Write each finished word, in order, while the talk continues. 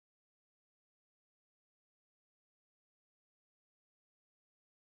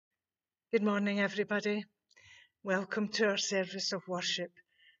Good morning, everybody. Welcome to our service of worship.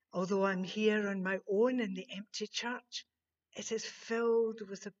 Although I'm here on my own in the empty church, it is filled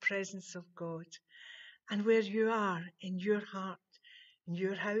with the presence of God. And where you are, in your heart, in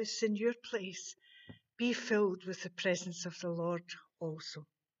your house, in your place, be filled with the presence of the Lord also.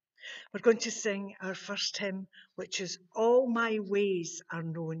 We're going to sing our first hymn, which is All My Ways Are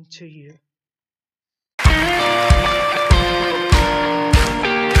Known to You.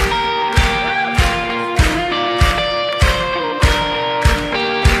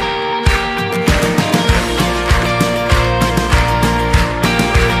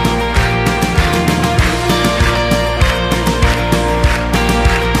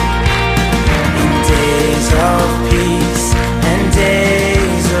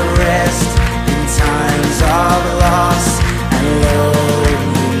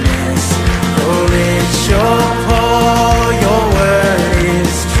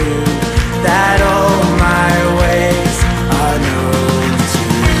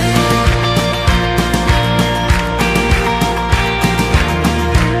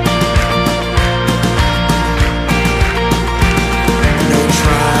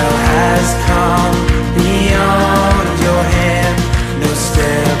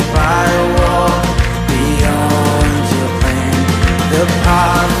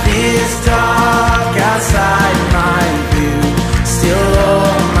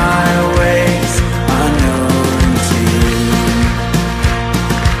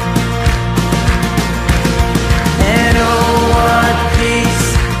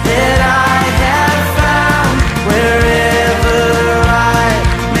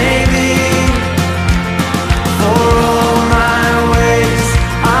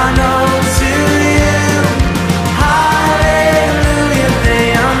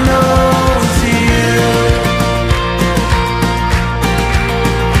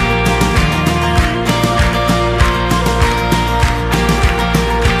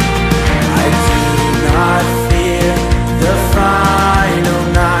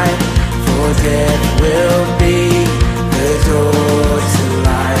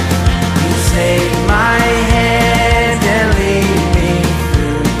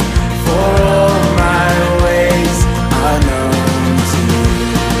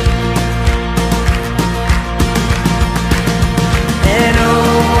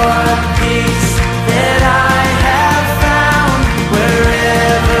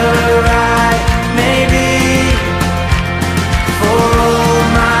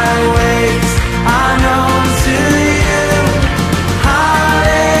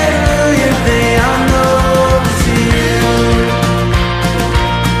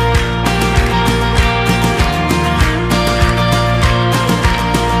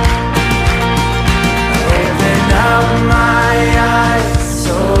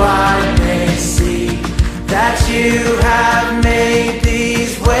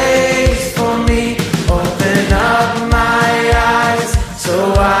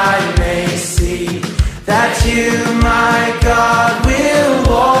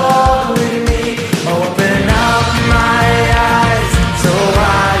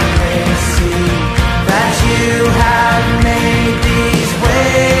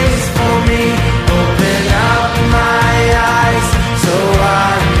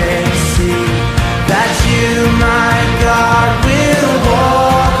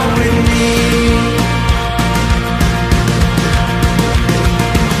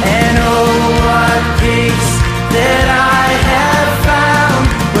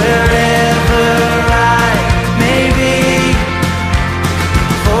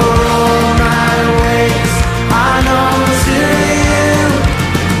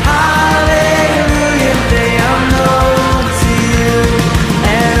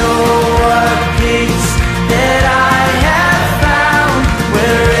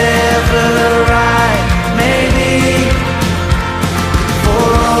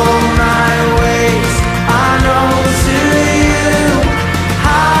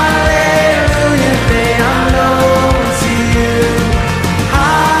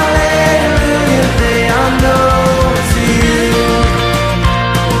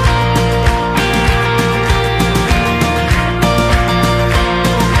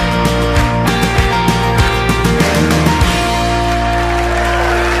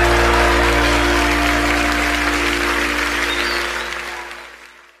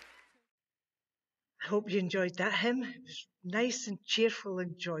 I hope you enjoyed that hymn. It was nice and cheerful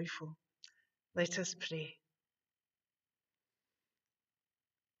and joyful. Let us pray.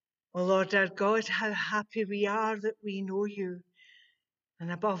 O Lord our God, how happy we are that we know you, and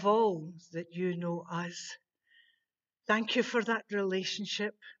above all, that you know us. Thank you for that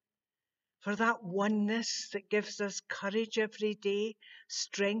relationship. for that oneness that gives us courage every day,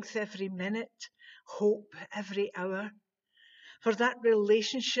 strength every minute, hope every hour, for that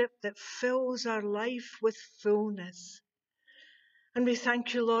relationship that fills our life with fullness. And we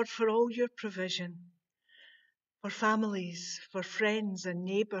thank you, Lord, for all your provision, for families, for friends and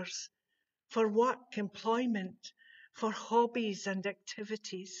neighbours, for work, employment, for hobbies and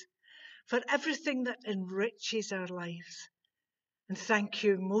activities, for everything that enriches our lives. And thank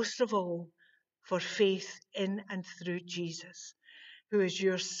you most of all for faith in and through Jesus, who is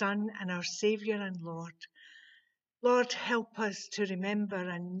your Son and our Saviour and Lord. Lord, help us to remember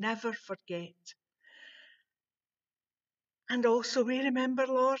and never forget. And also we remember,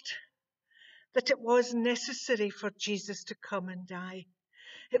 Lord, that it was necessary for Jesus to come and die.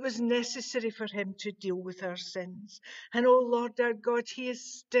 It was necessary for him to deal with our sins. And oh Lord our God, he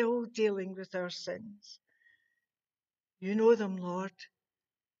is still dealing with our sins. You know them, Lord,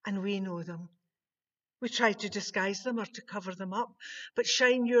 and we know them. We try to disguise them or to cover them up, but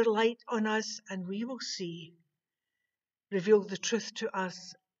shine your light on us and we will see. Reveal the truth to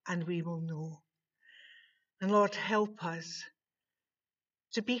us and we will know. And Lord, help us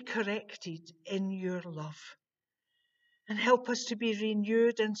to be corrected in your love. And help us to be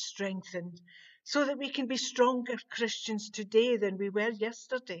renewed and strengthened so that we can be stronger Christians today than we were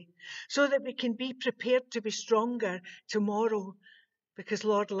yesterday, so that we can be prepared to be stronger tomorrow, because,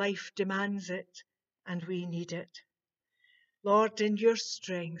 Lord, life demands it and we need it. Lord, in your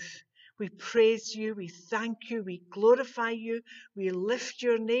strength, we praise you, we thank you, we glorify you, we lift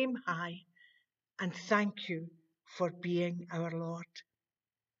your name high, and thank you for being our Lord.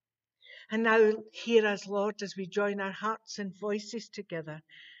 And now hear us, Lord, as we join our hearts and voices together,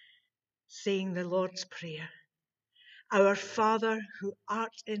 saying the Lord's Prayer. Our Father, who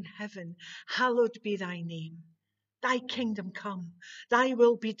art in heaven, hallowed be thy name. Thy kingdom come, thy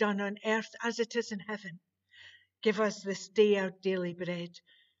will be done on earth as it is in heaven. Give us this day our daily bread,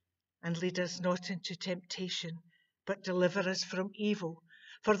 and lead us not into temptation, but deliver us from evil.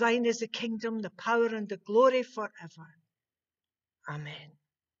 For thine is the kingdom, the power, and the glory forever. Amen.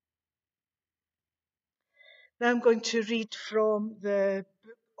 Now I'm going to read from the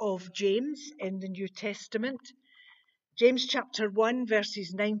book of James in the New Testament. James chapter 1,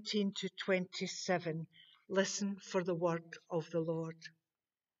 verses 19 to 27. Listen for the word of the Lord.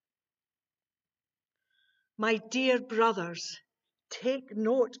 My dear brothers, take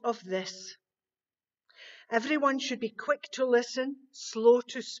note of this. Everyone should be quick to listen, slow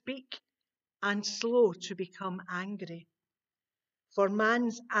to speak, and slow to become angry. For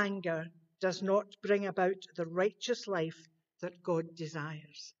man's anger does not bring about the righteous life that God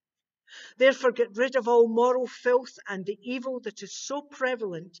desires. Therefore, get rid of all moral filth and the evil that is so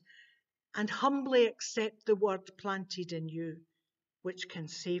prevalent, and humbly accept the word planted in you, which can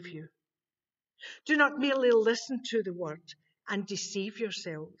save you. Do not merely listen to the word and deceive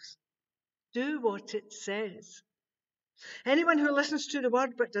yourselves. Do what it says. Anyone who listens to the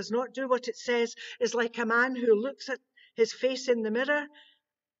word but does not do what it says is like a man who looks at his face in the mirror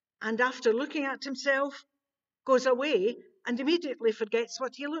and after looking at himself goes away and immediately forgets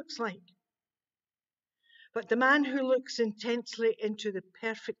what he looks like. But the man who looks intensely into the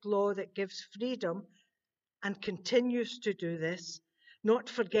perfect law that gives freedom and continues to do this, not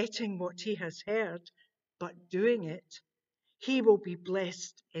forgetting what he has heard, but doing it, he will be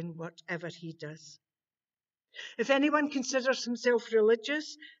blessed in whatever he does. If anyone considers himself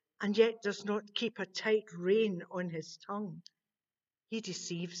religious and yet does not keep a tight rein on his tongue, he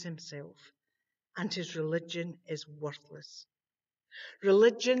deceives himself, and his religion is worthless.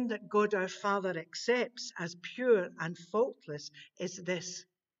 Religion that God our Father accepts as pure and faultless is this: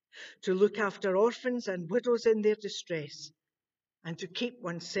 to look after orphans and widows in their distress, and to keep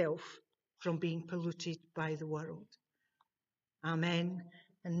oneself from being polluted by the world. Amen.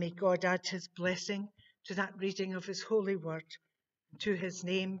 And may God add his blessing to that reading of his holy word. To his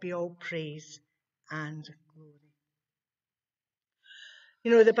name be all praise and glory.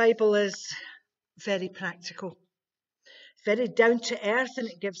 You know, the Bible is very practical, very down to earth, and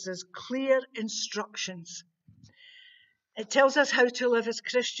it gives us clear instructions. It tells us how to live as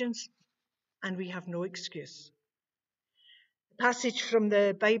Christians, and we have no excuse. The passage from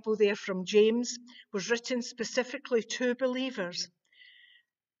the Bible there from James was written specifically to believers,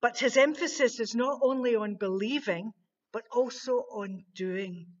 but his emphasis is not only on believing, but also on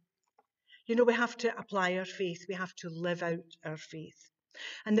doing. You know, we have to apply our faith. We have to live out our faith.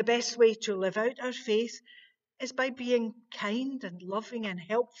 And the best way to live out our faith is by being kind and loving and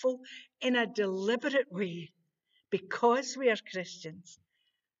helpful in a deliberate way, because we are Christians,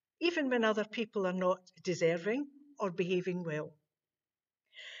 even when other people are not deserving or behaving well.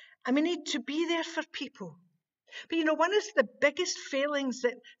 And we need to be there for people. But one of the biggest failings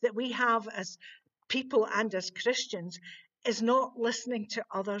that we have as people and as Christians is not listening to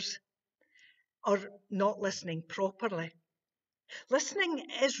others or not listening properly. Listening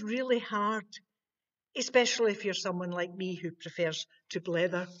is really hard, especially if you're someone like me who prefers to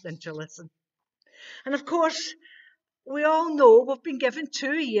blether than to listen. And of course, we all know we've been given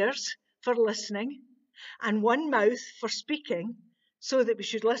 2 ears for listening and 1 mouth for speaking, so that we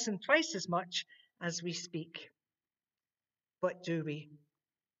should listen twice as much as we speak. But do we?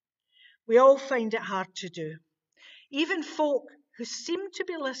 We all find it hard to do. Even folk who seem to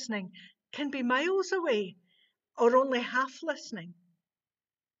be listening can be miles away or only half listening.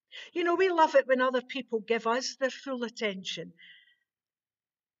 We love it when other people give us their full attention,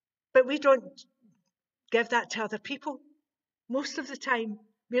 but we don't give that to other people. Most of the time,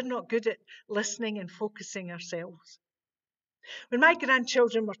 we're not good at listening and focusing ourselves. When my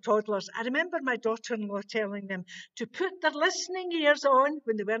grandchildren were toddlers, I remember my daughter-in-law telling them to put their listening ears on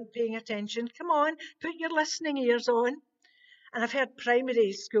when they weren't paying attention. Come on, put your listening ears on. And I've heard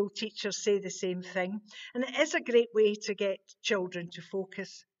primary school teachers say the same thing. And it is a great way to get children to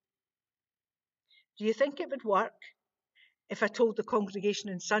focus. Do you think it would work if I told the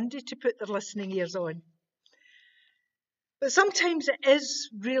congregation on Sunday to put their listening ears on? But sometimes it is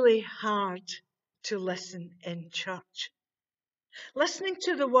really hard to listen in church. Listening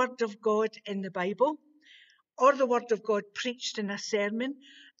to the Word of God in the Bible or the Word of God preached in a sermon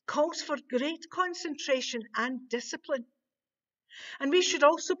calls for great concentration and discipline. And we should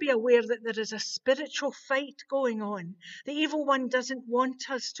also be aware that there is a spiritual fight going on. The evil one doesn't want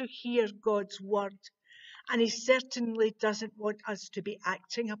us to hear God's word, and he certainly doesn't want us to be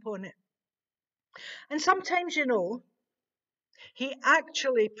acting upon it. And sometimes, he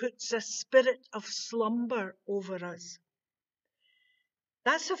actually puts a spirit of slumber over us.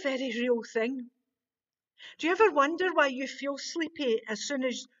 That's a very real thing. Do you ever wonder why you feel sleepy as soon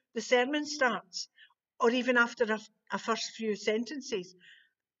as the sermon starts, or even after a first few sentences?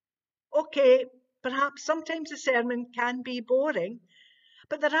 Okay, perhaps sometimes the sermon can be boring,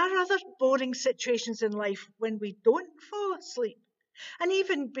 but there are other boring situations in life when we don't fall asleep. And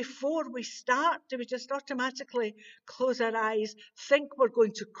even before we start, do we just automatically close our eyes, think we're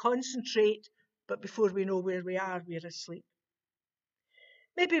going to concentrate, but before we know where we are, we're asleep?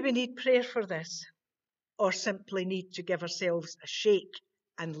 Maybe we need prayer for this, or simply need to give ourselves a shake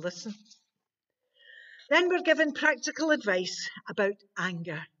and listen. Then we're given practical advice about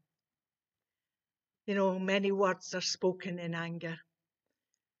anger. Many words are spoken in anger.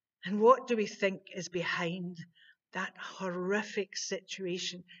 And what do we think is behind that horrific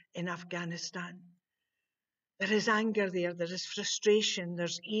situation in Afghanistan? There is anger there is frustration,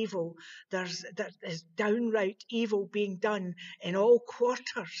 there's evil, there is downright evil being done in all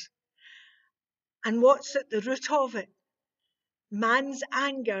quarters. And what's at the root of it? Man's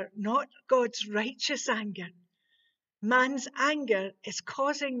anger, not God's righteous anger. Man's anger is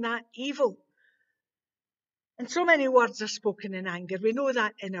causing that evil. And so many words are spoken in anger. We know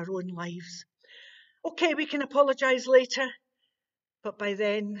that in our own lives. Okay, we can apologise later, but by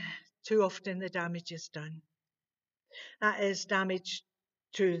then, too often the damage is done. That is damage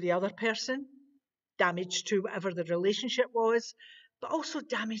to the other person, damage to whatever the relationship was, but also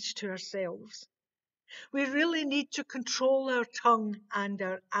damage to ourselves. We really need to control our tongue and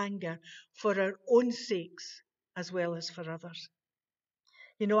our anger for our own sakes as well as for others.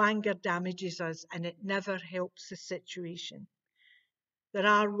 Anger damages us and it never helps the situation. There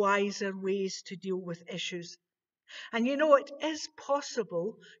are wiser ways to deal with issues. And it is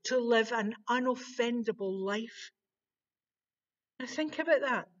possible to live an unoffendable life. Now think about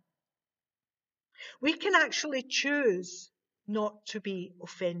that. We can actually choose not to be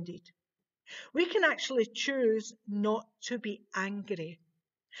offended. We can actually choose not to be angry.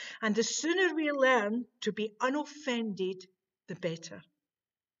 And the sooner we learn to be unoffended, the better.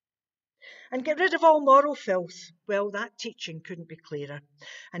 And get rid of all moral filth. Well, that teaching couldn't be clearer.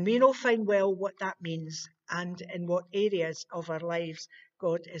 And we know fine well what that means and in what areas of our lives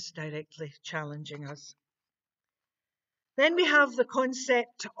God is directly challenging us. Then we have the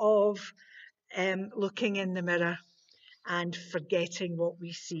concept of looking in the mirror and forgetting what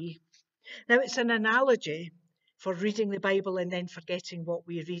we see. Now, it's an analogy for reading the Bible and then forgetting what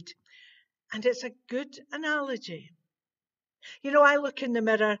we read. And it's a good analogy. I look in the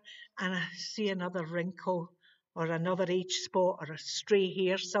mirror and I see another wrinkle or another age spot or a stray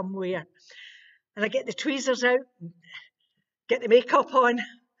hair somewhere. And I get the tweezers out, and get the makeup on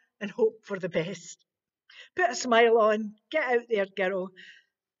and hope for the best. Put a smile on, get out there, girl,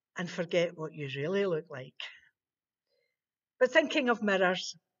 and forget what you really look like. But thinking of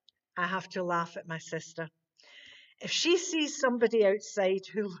mirrors, I have to laugh at my sister. If she sees somebody outside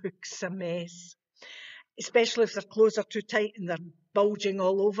who looks a mess, especially if their clothes are too tight and they're bulging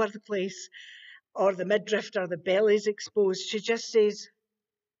all over the place, or the midriff or the belly's exposed, she just says,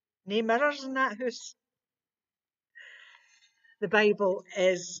 "No mirrors in that house." The Bible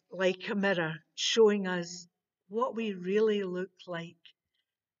is like a mirror showing us what we really look like,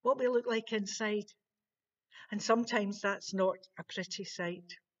 what we look like inside. And sometimes that's not a pretty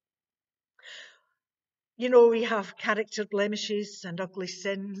sight. You know, we have character blemishes and ugly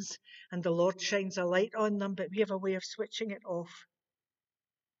sins, and the Lord shines a light on them, but we have a way of switching it off.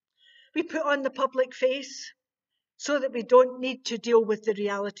 We put on the public face so that we don't need to deal with the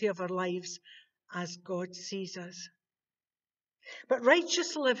reality of our lives as God sees us. But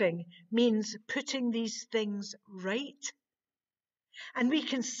righteous living means putting these things right. And we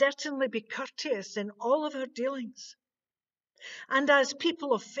can certainly be courteous in all of our dealings. And as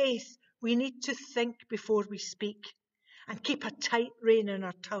people of faith, we need to think before we speak and keep a tight rein in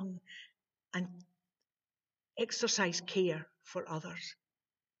our tongue and exercise care for others.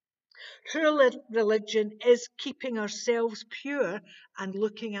 True religion is keeping ourselves pure and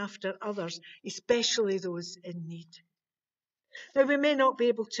looking after others, especially those in need. Now, we may not be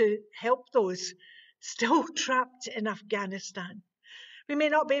able to help those still trapped in Afghanistan. We may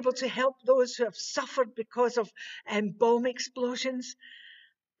not be able to help those who have suffered because of bomb explosions.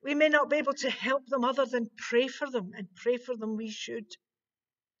 We may not be able to help them other than pray for them, and pray for them we should.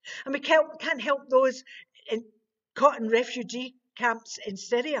 And we can't help those caught in refugee camps in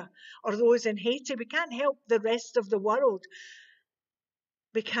Syria or those in Haiti. We can't help the rest of the world.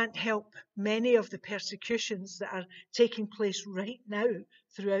 We can't help many of the persecutions that are taking place right now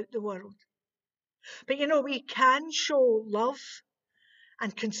throughout the world. But you know, we can show love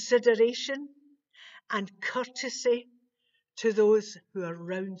and consideration and courtesy to those who are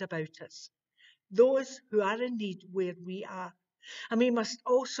round about us, those who are in need where we are. And we must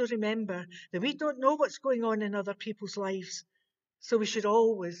also remember that we don't know what's going on in other people's lives, so we should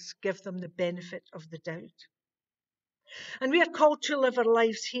always give them the benefit of the doubt. And we are called to live our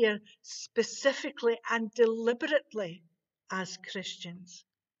lives here specifically and deliberately as Christians.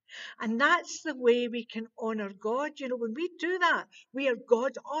 And that's the way we can honour God. You know, when we do that, we are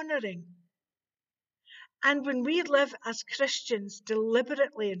God-honouring. And when we live as Christians,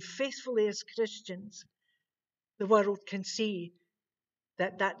 deliberately and faithfully as Christians, the world can see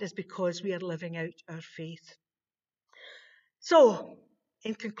that that is because we are living out our faith. So,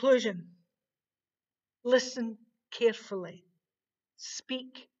 in conclusion, listen carefully,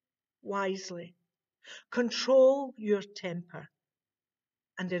 speak wisely, control your temper,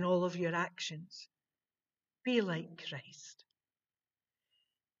 and in all of your actions, be like Christ.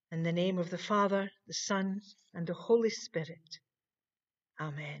 In the name of the Father, the Son, and the Holy Spirit.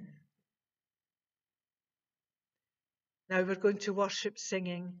 Amen. Now we're going to worship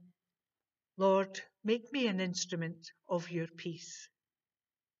singing, "Lord, make me an instrument of your peace."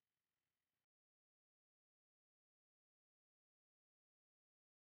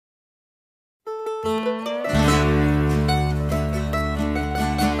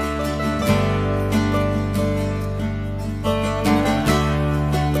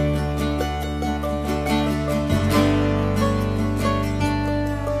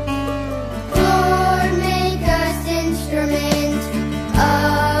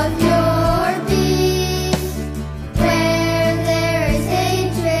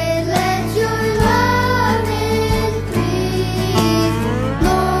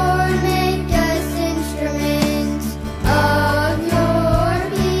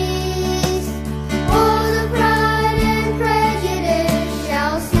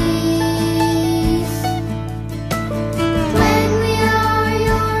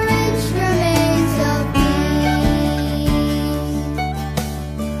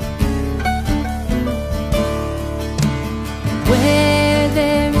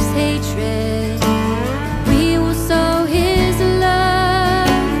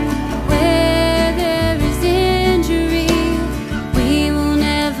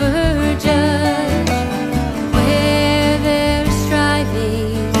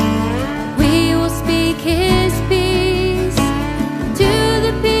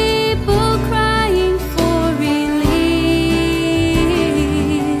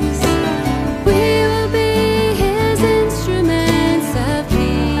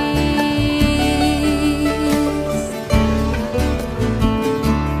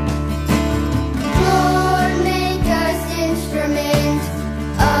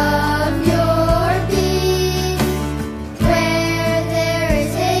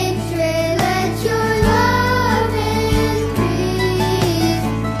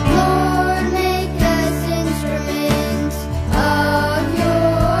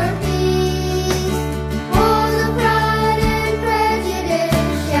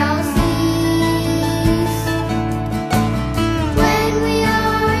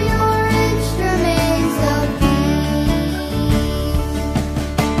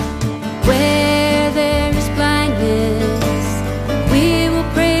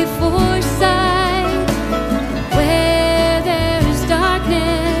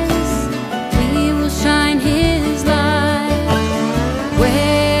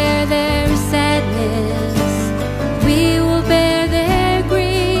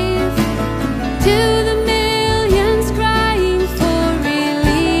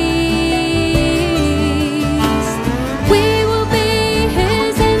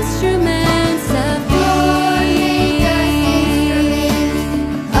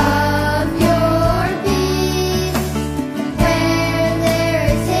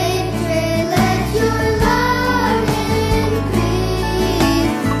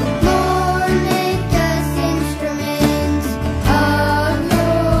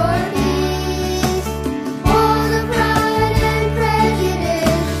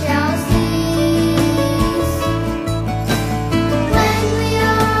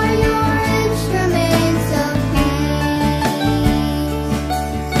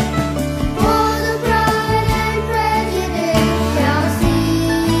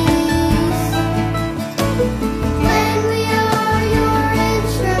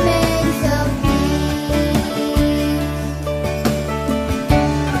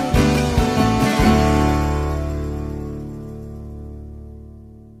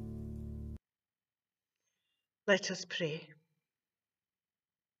 Let us pray.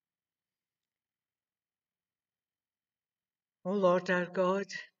 O Lord our God,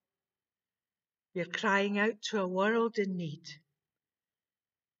 we are crying out to a world in need.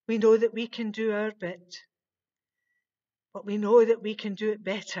 We know that we can do our bit, but we know that we can do it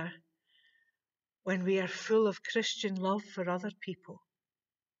better when we are full of Christian love for other people.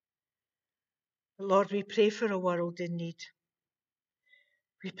 Lord, we pray for a world in need.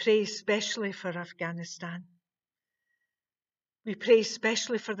 We pray especially for Afghanistan. We pray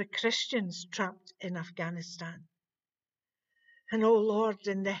especially for the Christians trapped in Afghanistan. And oh Lord,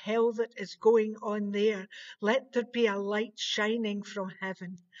 in the hell that is going on there, let there be a light shining from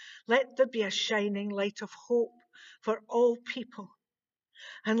heaven. Let there be a shining light of hope for all people.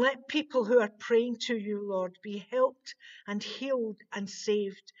 And let people who are praying to you, Lord, be helped and healed and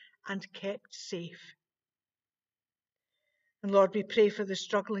saved and kept safe. And Lord, we pray for the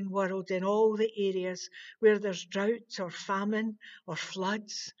struggling world in all the areas where there's drought or famine or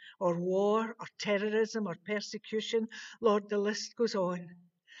floods or war or terrorism or persecution. Lord, the list goes on.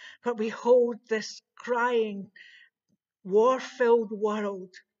 But we hold this crying, war-filled world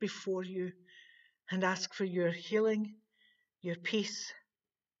before you and ask for your healing, your peace,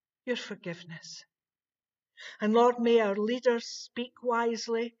 your forgiveness. And Lord, may our leaders speak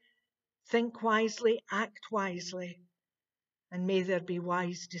wisely, think wisely, act wisely. And may there be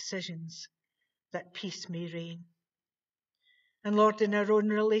wise decisions that peace may reign. And Lord, in our own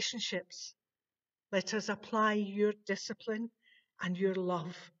relationships, let us apply your discipline and your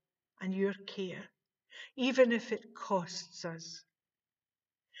love and your care, even if it costs us.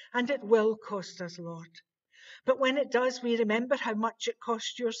 And it will cost us, Lord. But when it does, we remember how much it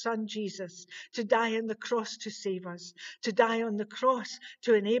cost your Son Jesus to die on the cross to save us, to die on the cross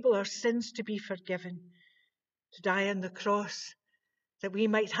to enable our sins to be forgiven, to die on the cross that we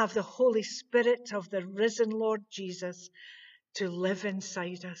might have the Holy Spirit of the risen Lord Jesus to live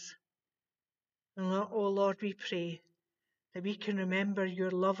inside us. And oh Lord, we pray that we can remember your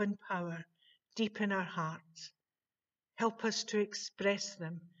love and power deep in our hearts. Help us to express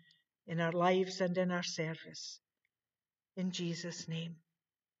them in our lives and in our service. In Jesus' name,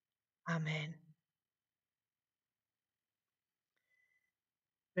 amen.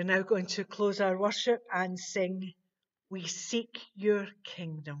 We're now going to close our worship and sing, "We Seek Your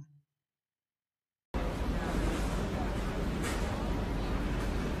Kingdom."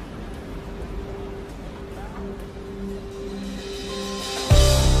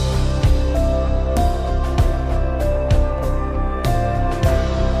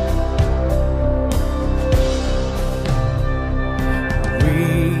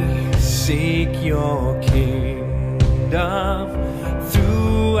 Seek your kingdom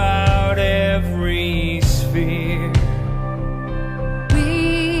throughout every sphere.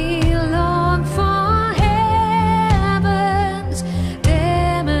 We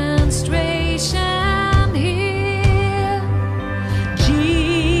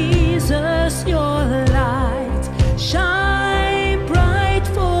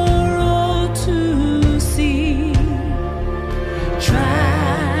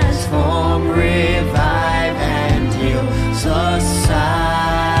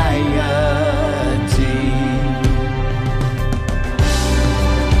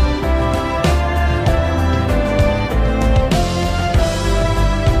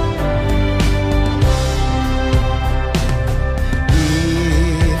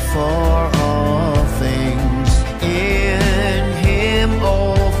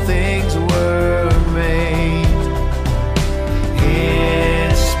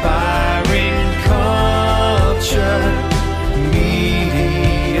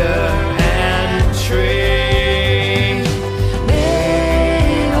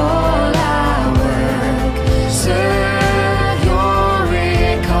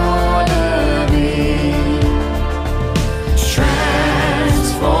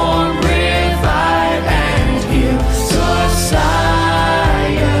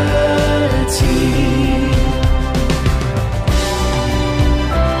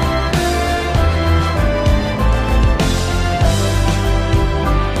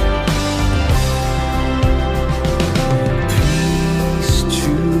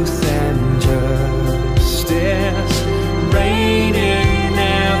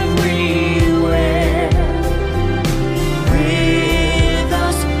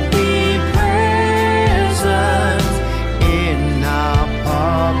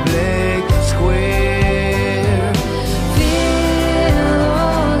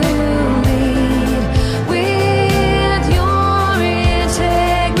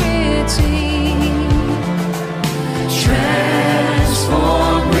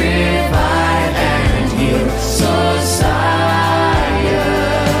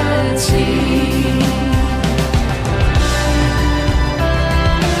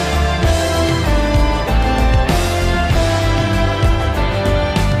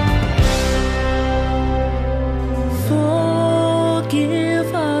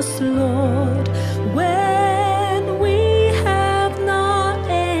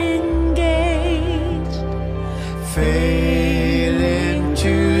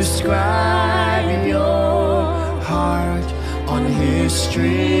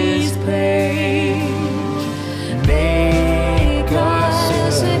history's page. Make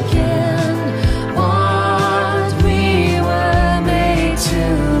us again what we were made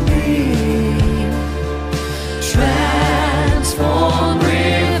to be. Transform,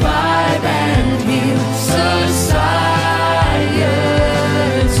 revive, and heal society.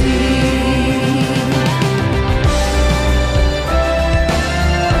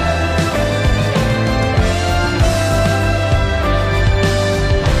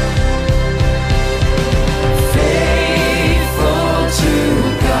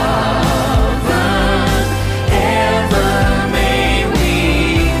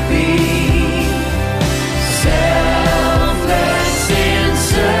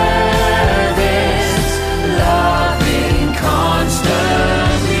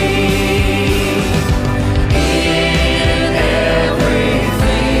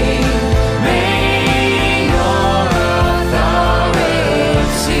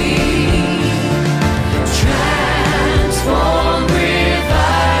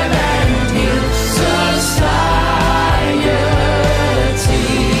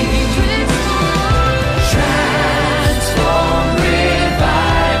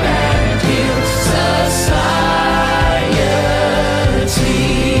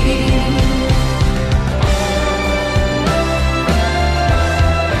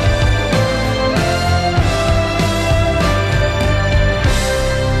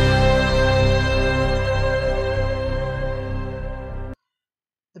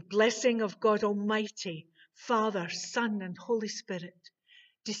 Blessing of God Almighty, Father, Son, and Holy Spirit,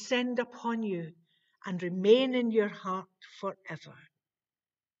 descend upon you and remain in your heart forever.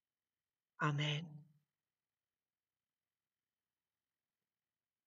 Amen.